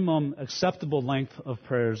a minimum acceptable length of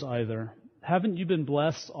prayers either. Haven't you been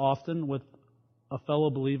blessed often with a fellow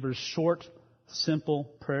believer's short, simple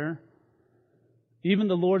prayer? Even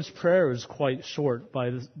the Lord's Prayer is quite short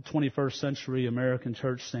by the 21st century American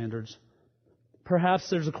church standards. Perhaps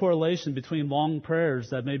there's a correlation between long prayers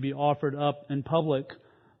that may be offered up in public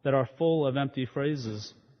that are full of empty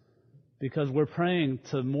phrases, because we're praying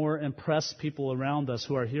to more impress people around us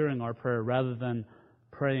who are hearing our prayer rather than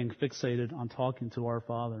praying fixated on talking to our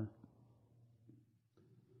Father.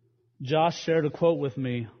 Josh shared a quote with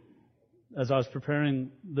me as I was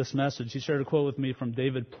preparing this message. He shared a quote with me from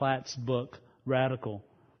David Platt's book, Radical,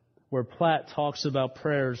 where Platt talks about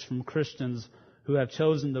prayers from Christians who have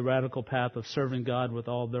chosen the radical path of serving God with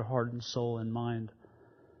all their heart and soul and mind.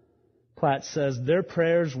 Platt says, their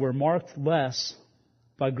prayers were marked less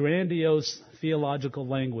by grandiose theological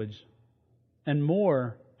language and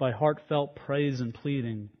more by heartfelt praise and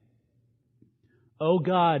pleading. Oh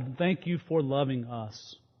God, thank you for loving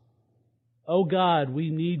us. Oh God, we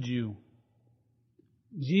need you.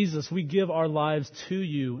 Jesus, we give our lives to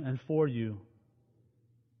you and for you.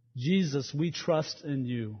 Jesus, we trust in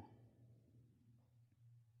you.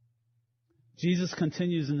 Jesus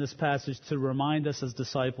continues in this passage to remind us as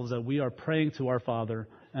disciples that we are praying to our Father,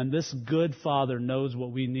 and this good Father knows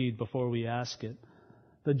what we need before we ask it.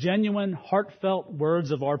 The genuine, heartfelt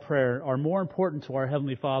words of our prayer are more important to our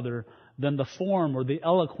Heavenly Father than the form or the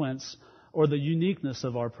eloquence or the uniqueness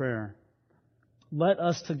of our prayer. Let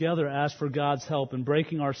us together ask for God's help in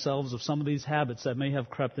breaking ourselves of some of these habits that may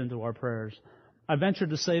have crept into our prayers. I venture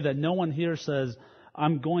to say that no one here says,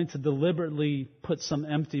 I'm going to deliberately put some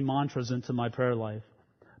empty mantras into my prayer life.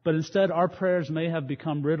 But instead, our prayers may have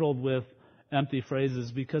become riddled with empty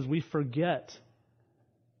phrases because we forget.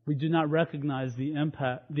 We do not recognize the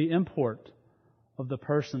import of the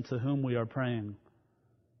person to whom we are praying.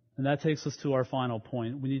 And that takes us to our final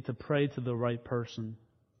point. We need to pray to the right person.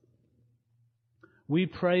 We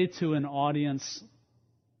pray to an audience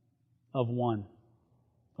of one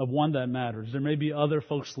that matters. There may be other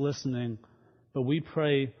folks listening, but we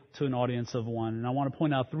pray to an audience of one. And I want to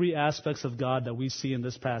point out 3 aspects of God that we see in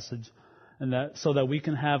this passage, and that so that we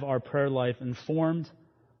can have our prayer life informed,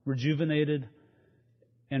 rejuvenated,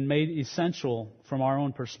 and made essential from our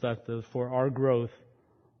own perspective for our growth,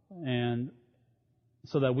 and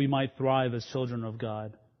so that we might thrive as children of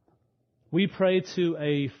God. We pray to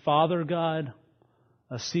a Father God,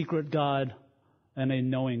 a secret God, and a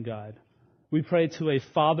knowing God. We pray to a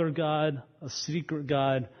Father God, a secret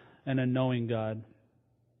God, and a knowing God.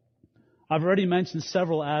 I've already mentioned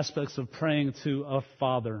several aspects of praying to a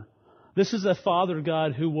Father. This is a Father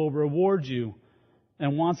God who will reward you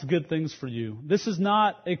and wants good things for you. This is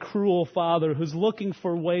not a cruel Father who's looking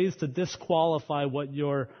for ways to disqualify what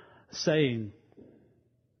you're saying.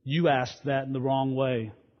 You asked that in the wrong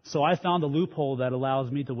way, so I found a loophole that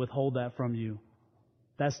allows me to withhold that from you.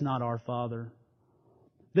 That's not our Father.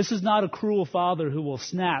 This is not a cruel Father who will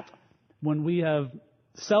snap when we have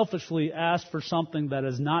selfishly asked for something that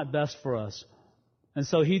is not best for us. And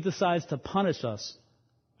so He decides to punish us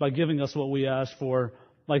by giving us what we asked for,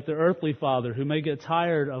 like the earthly father who may get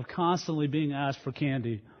tired of constantly being asked for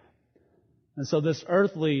candy. And so this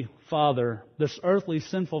earthly father, this earthly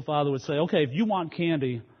sinful father would say, okay, if you want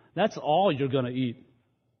candy, that's all you're going to eat.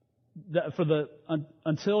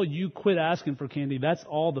 Until you quit asking for candy, that's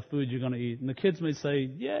all the food you're going to eat. And the kids may say,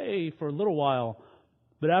 yay, for a little while.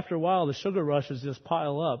 But after a while, the sugar rushes just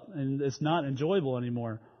pile up, and it's not enjoyable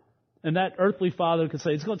anymore. And that earthly father could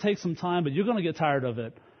say, it's going to take some time, but you're going to get tired of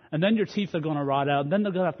it. And then your teeth are going to rot out, and then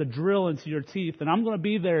they're going to have to drill into your teeth. And I'm going to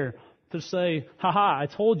be there to say, ha-ha, I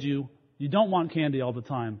told you, you don't want candy all the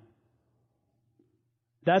time.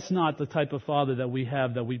 That's not the type of Father that we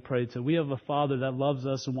have, that we pray to. We have a Father that loves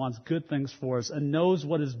us and wants good things for us and knows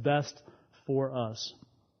what is best for us.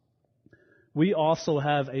 We also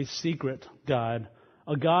have a secret God,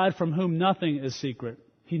 a God from whom nothing is secret.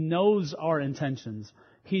 He knows our intentions.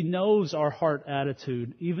 He knows our heart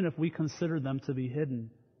attitude, even if we consider them to be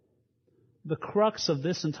hidden. The crux of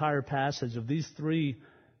this entire passage, of these 3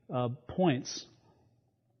 points,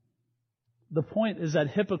 the point is that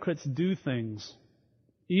hypocrites do things,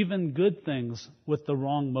 even good things, with the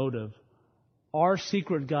wrong motive. Our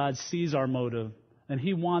secret God sees our motive, and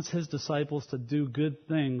He wants His disciples to do good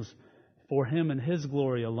things for Him and His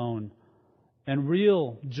glory alone. And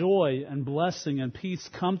real joy and blessing and peace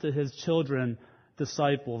come to His children,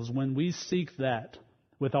 disciples, when we seek that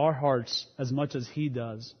with our hearts as much as He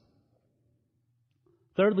does.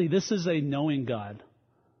 Thirdly, this is a knowing God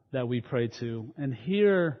that we pray to. And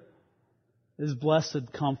here is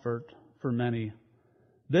blessed comfort for many.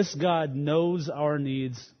 This God knows our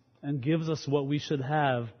needs and gives us what we should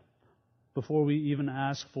have before we even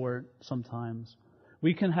ask for it sometimes.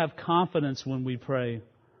 We can have confidence when we pray.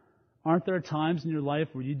 Aren't there times in your life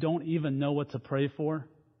where you don't even know what to pray for?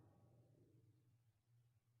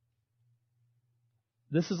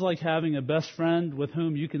 This is like having a best friend with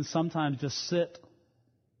whom you can sometimes just sit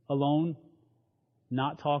alone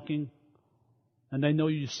not talking, and they know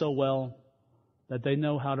you so well that they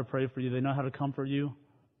know how to pray for you, they know how to comfort you.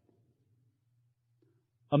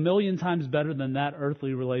 1,000,000 times better than that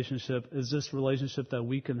earthly relationship is this relationship that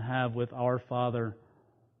we can have with our Father,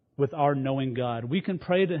 with our knowing God. We can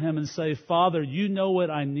pray to Him and say, Father, you know what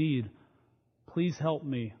I need. Please help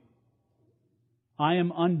me. I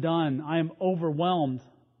am undone. I am overwhelmed.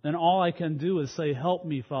 And all I can do is say, help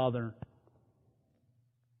me, Father.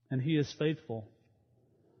 And He is faithful.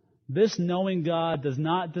 This knowing God does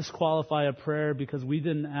not disqualify a prayer because we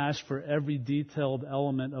didn't ask for every detailed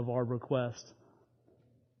element of our request.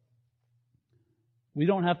 We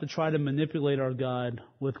don't have to try to manipulate our God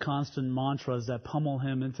with constant mantras that pummel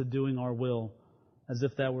Him into doing our will, as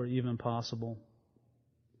if that were even possible.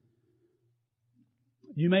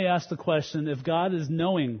 You may ask the question, if God is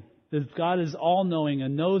knowing, if God is all-knowing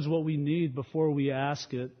and knows what we need before we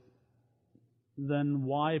ask it, then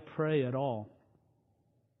why pray at all?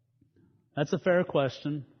 That's a fair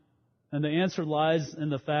question, and the answer lies in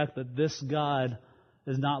the fact that this God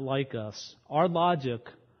is not like us. Our logic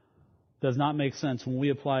does not make sense when we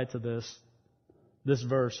apply it to this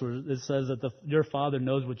verse where it says that your Father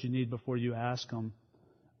knows what you need before you ask Him.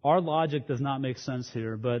 Our logic does not make sense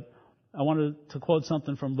here, but I wanted to quote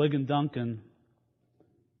something from Ligon Duncan.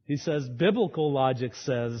 He says, biblical logic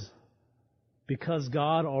says, because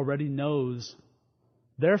God already knows,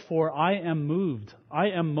 therefore I am moved, I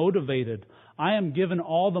am motivated, I am given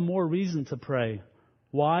all the more reason to pray.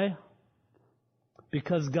 Why?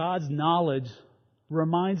 Because God's knowledge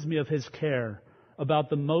reminds me of His care about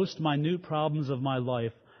the most minute problems of my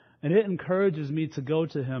life, and it encourages me to go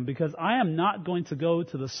to Him because I am not going to go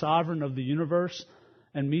to the sovereign of the universe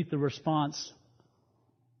and meet the response,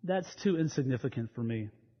 that's too insignificant for me.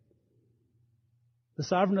 The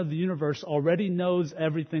sovereign of the universe already knows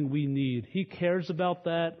everything we need. He cares about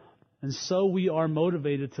that, and so we are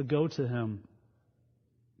motivated to go to Him.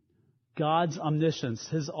 God's omniscience,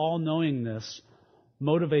 His all-knowingness,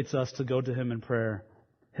 motivates us to go to Him in prayer.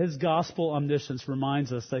 His gospel omniscience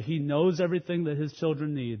reminds us that He knows everything that His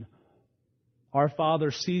children need. Our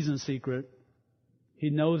Father sees in secret. He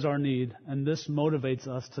knows our need, and this motivates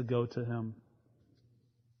us to go to Him.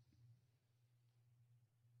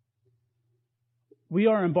 We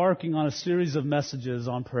are embarking on a series of messages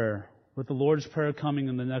on prayer, with the Lord's Prayer coming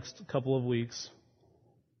in the next couple of weeks,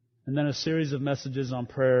 and then a series of messages on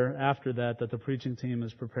prayer after that the preaching team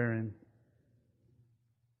is preparing.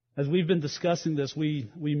 As we've been discussing this, we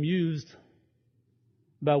mused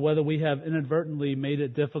about whether we have inadvertently made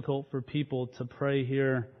it difficult for people to pray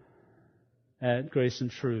here at Grace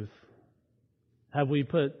and Truth. Have we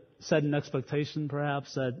set an expectation,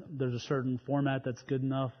 perhaps, that there's a certain format that's good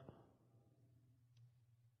enough?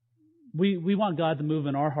 We want God to move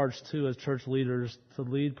in our hearts, too, as church leaders, to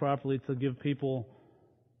lead properly, to give people,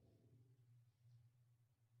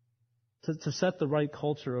 to set the right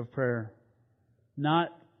culture of prayer. Not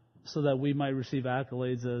so that we might receive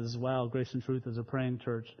accolades as, wow, Grace and Truth is a praying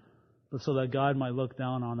church, but so that God might look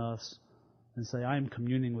down on us and say, I am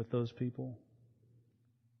communing with those people.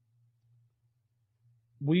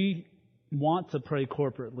 We want to pray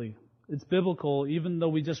corporately. It's biblical, even though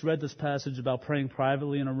we just read this passage about praying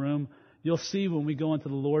privately in a room. You'll see when we go into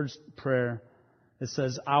the Lord's Prayer, it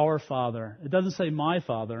says, Our Father. It doesn't say my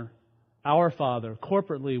Father, our Father.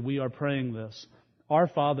 Corporately, we are praying this. Our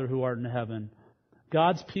Father who art in heaven.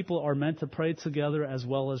 God's people are meant to pray together as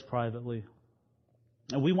well as privately.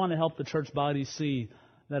 And we want to help the church body see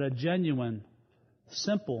that a genuine,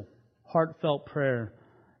 simple, heartfelt prayer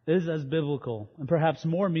is as biblical and perhaps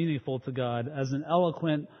more meaningful to God as an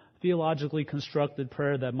eloquent, theologically constructed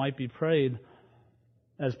prayer that might be prayed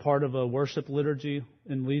as part of a worship liturgy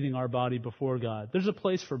in leading our body before God. There's a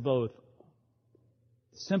place for both.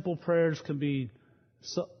 Simple prayers can be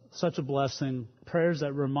such a blessing. Prayers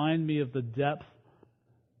that remind me of the depth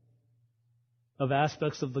of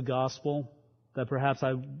aspects of the gospel that perhaps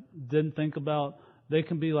I didn't think about. They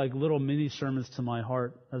can be like little mini sermons to my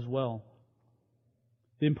heart as well.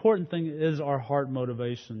 The important thing is our heart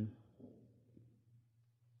motivation.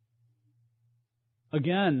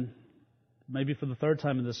 Again, maybe for the third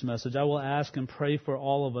time in this message, I will ask and pray for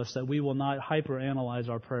all of us that we will not hyperanalyze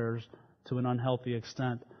our prayers to an unhealthy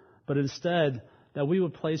extent, but instead that we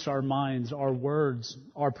would place our minds, our words,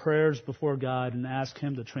 our prayers before God and ask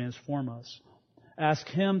Him to transform us. Ask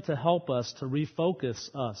Him to help us, to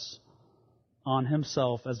refocus us on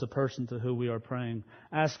Himself as the person to whom we are praying.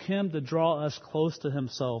 Ask Him to draw us close to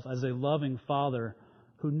Himself as a loving Father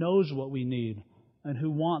who knows what we need and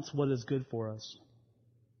who wants what is good for us.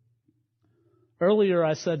 Earlier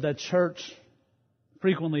I said that church,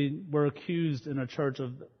 frequently we're accused in a church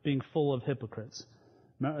of being full of hypocrites.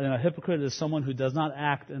 And a hypocrite is someone who does not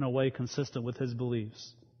act in a way consistent with his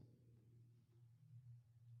beliefs.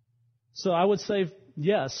 So I would say,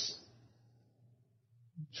 yes,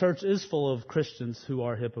 church is full of Christians who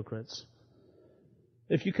are hypocrites.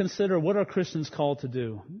 If you consider what are Christians called to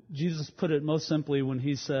do, Jesus put it most simply when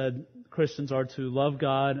he said Christians are to love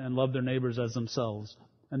God and love their neighbors as themselves.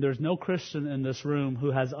 And there's no Christian in this room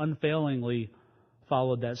who has unfailingly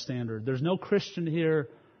followed that standard. There's no Christian here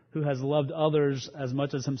who has loved others as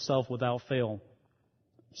much as himself without fail.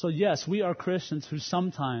 So yes, we are Christians who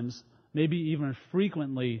sometimes, maybe even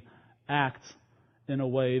frequently, act in a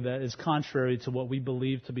way that is contrary to what we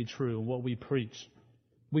believe to be true, what we preach.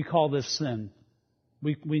 We call this sin.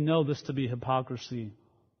 We know this to be hypocrisy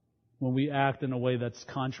when we act in a way that's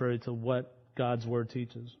contrary to what God's Word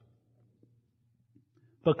teaches.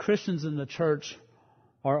 But Christians in the church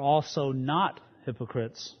are also not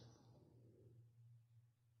hypocrites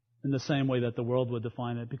in the same way that the world would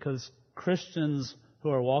define it, because Christians who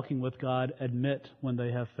are walking with God admit when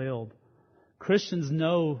they have failed. Christians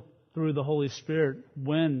know through the Holy Spirit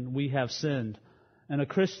when we have sinned. And a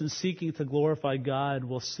Christian seeking to glorify God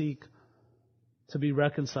will seek to be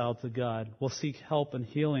reconciled to God, will seek help and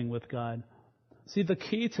healing with God. See, the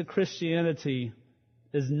key to Christianity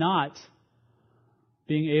is not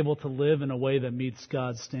being able to live in a way that meets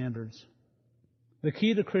God's standards. The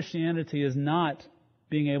key to Christianity is not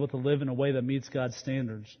being able to live in a way that meets God's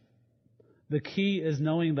standards. The key is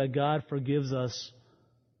knowing that God forgives us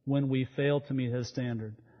when we fail to meet His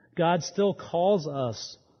standard. God still calls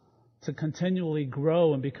us to continually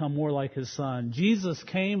grow and become more like His Son. Jesus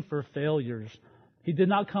came for failures. He did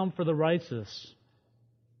not come for the righteous.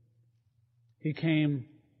 He came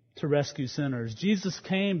to rescue sinners. Jesus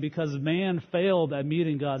came because man failed at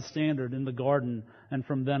meeting God's standard in the garden and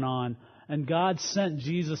from then on. And God sent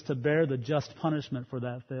Jesus to bear the just punishment for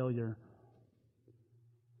that failure.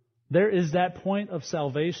 There is that point of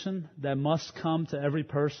salvation that must come to every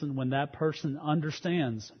person when that person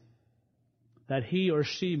understands that he or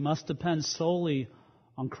she must depend solely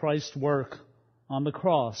on Christ's work on the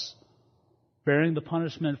cross, bearing the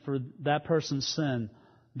punishment for that person's sin.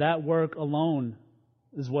 That work alone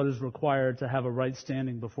is what is required to have a right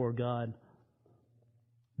standing before God.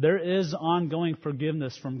 There is ongoing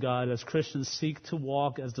forgiveness from God as Christians seek to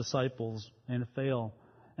walk as disciples and fail.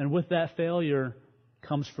 And with that failure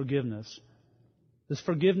comes forgiveness. This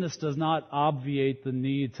forgiveness does not obviate the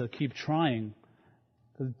need to keep trying.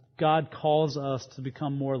 God calls us to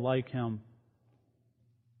become more like Him.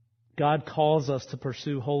 God calls us to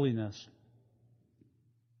pursue holiness.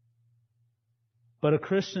 But a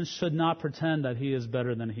Christian should not pretend that he is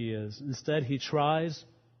better than he is. Instead, he tries,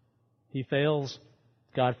 he fails,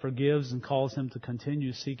 God forgives and calls him to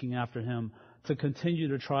continue seeking after Him, to continue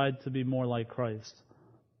to try to be more like Christ.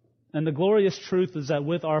 And the glorious truth is that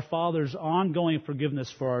with our Father's ongoing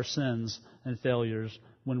forgiveness for our sins and failures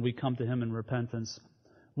when we come to Him in repentance,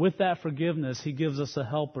 with that forgiveness, He gives us a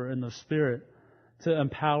helper in the Spirit to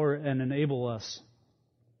empower and enable us.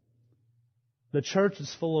 The church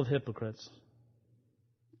is full of hypocrites.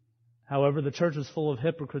 However, the church is full of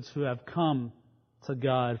hypocrites who have come to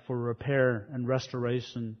God for repair and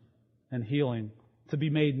restoration and healing, to be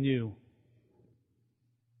made new.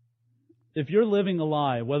 If you're living a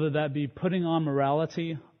lie, whether that be putting on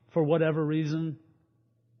morality for whatever reason,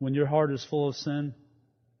 when your heart is full of sin,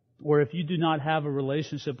 or if you do not have a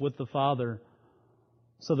relationship with the Father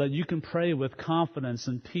so that you can pray with confidence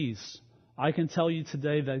and peace, I can tell you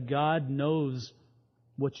today that God knows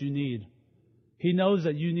what you need. He knows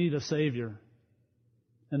that you need a Savior,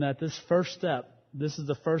 and that this first step, this is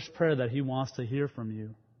the first prayer that He wants to hear from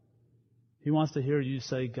you. He wants to hear you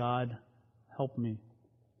say, God, help me.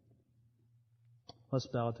 Let's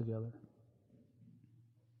bow together.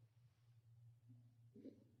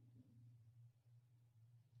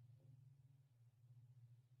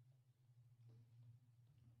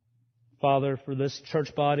 Father, for this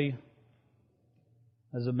church body,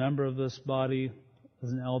 as a member of this body,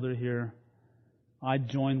 as an elder here, I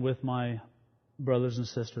join with my brothers and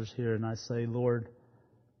sisters here and I say, Lord,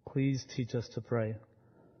 please teach us to pray.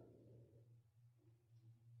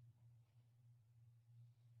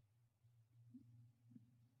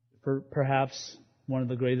 For perhaps one of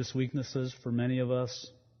the greatest weaknesses for many of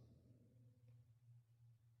us,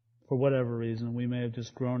 for whatever reason, we may have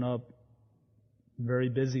just grown up very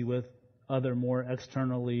busy with other more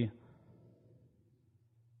externally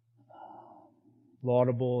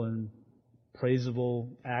laudable and praisable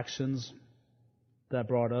actions that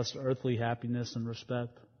brought us earthly happiness and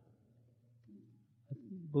respect. I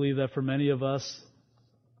believe that for many of us,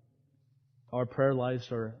 our prayer lives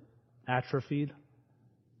are atrophied.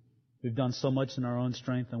 We've done so much in our own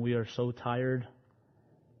strength, and we are so tired.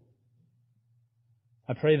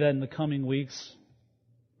 I pray that in the coming weeks,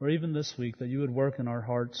 or even this week, that you would work in our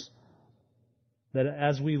hearts, that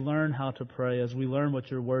as we learn how to pray, as we learn what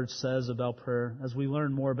your word says about prayer, as we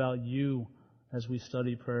learn more about you as we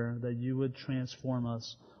study prayer, that you would transform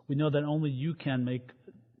us. We know that only you can make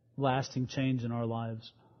lasting change in our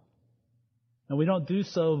lives. And we don't do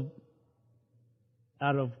so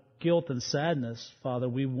out of guilt and sadness, Father.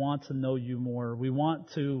 We want to know you more. We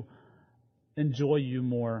want to enjoy you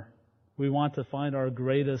more. We want to find our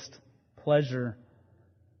greatest pleasure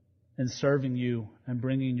in serving you and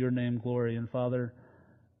bringing your name glory. And Father,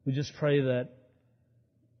 we just pray that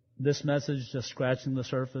this message, just scratching the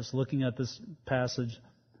surface, looking at this passage,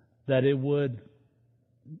 that it would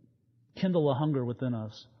kindle a hunger within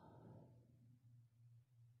us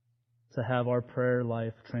to have our prayer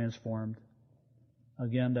life transformed.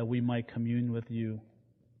 Again, that we might commune with you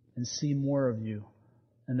and see more of you,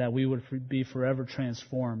 and that we would be forever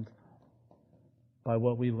transformed by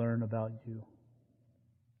what we learn about you.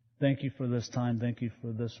 Thank you for this time. Thank you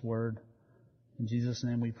for this word. In Jesus'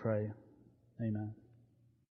 name we pray. Amen.